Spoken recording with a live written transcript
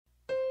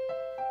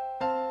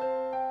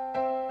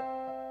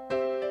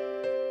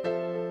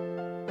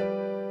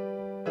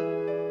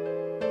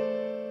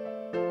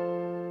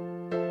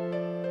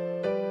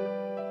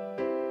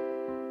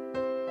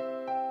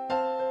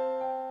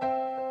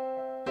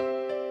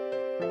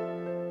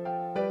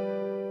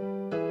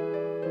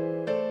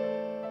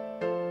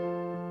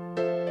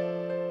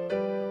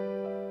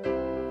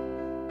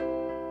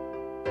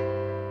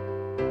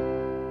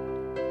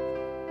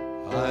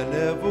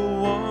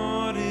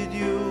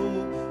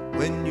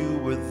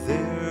were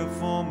there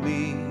for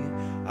me.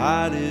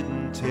 I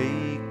didn't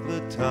take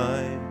the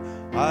time,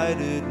 I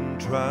didn't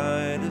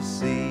try to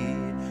see.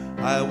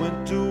 I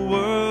went to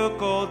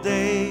work all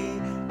day,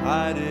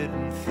 I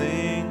didn't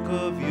think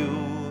of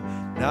you.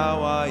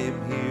 Now I am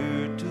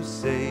here to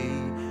say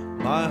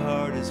my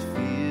heart is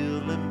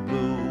feeling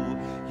blue.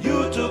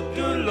 You took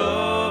your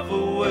love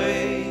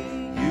away,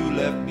 you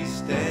left me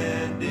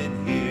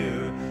standing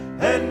here,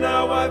 and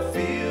now I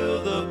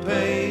feel the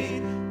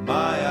pain.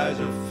 My eyes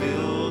are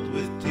filled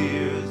with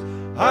tears.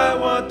 I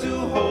want to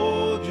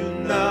hold you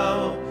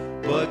now,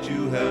 but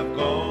you have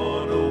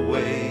gone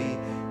away.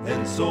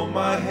 And so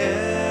my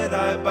head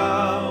I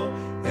bow,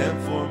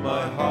 and for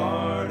my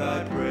heart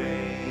I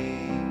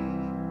pray.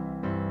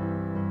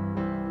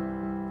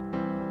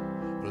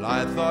 Well,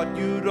 I thought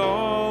you'd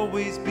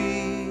always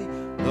be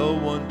the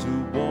one to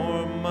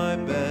warm my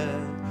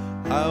bed.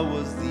 I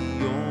was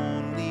the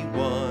only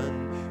one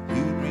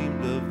you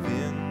dreamed of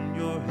in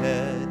your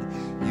head.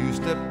 You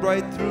stepped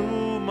right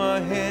through my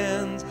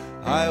hands.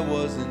 I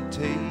wasn't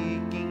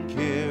taking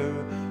care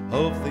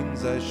of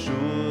things I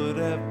should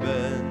have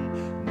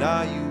been.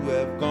 Now you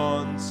have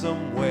gone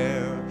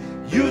somewhere.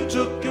 You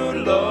took your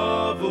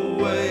love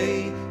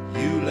away,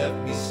 you left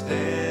me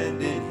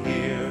standing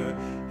here,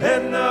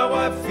 and now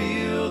I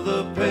feel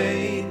the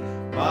pain.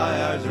 My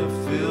eyes are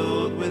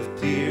filled with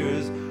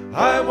tears.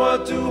 I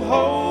want to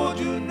hold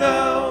you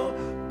now,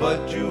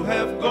 but you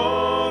have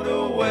gone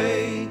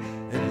away.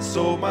 And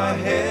so my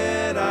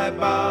head I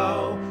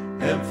bow,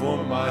 and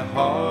for my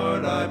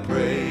heart I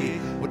pray.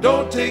 Well,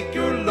 don't take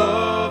your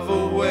love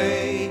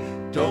away,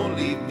 don't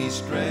leave me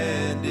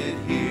stranded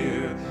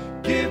here.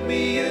 Give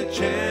me a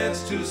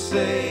chance to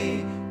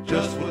say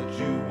just what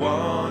you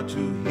want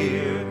to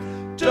hear.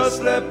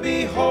 Just let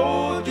me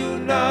hold you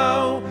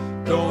now,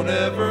 don't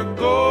ever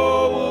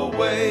go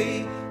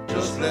away.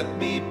 Just let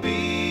me be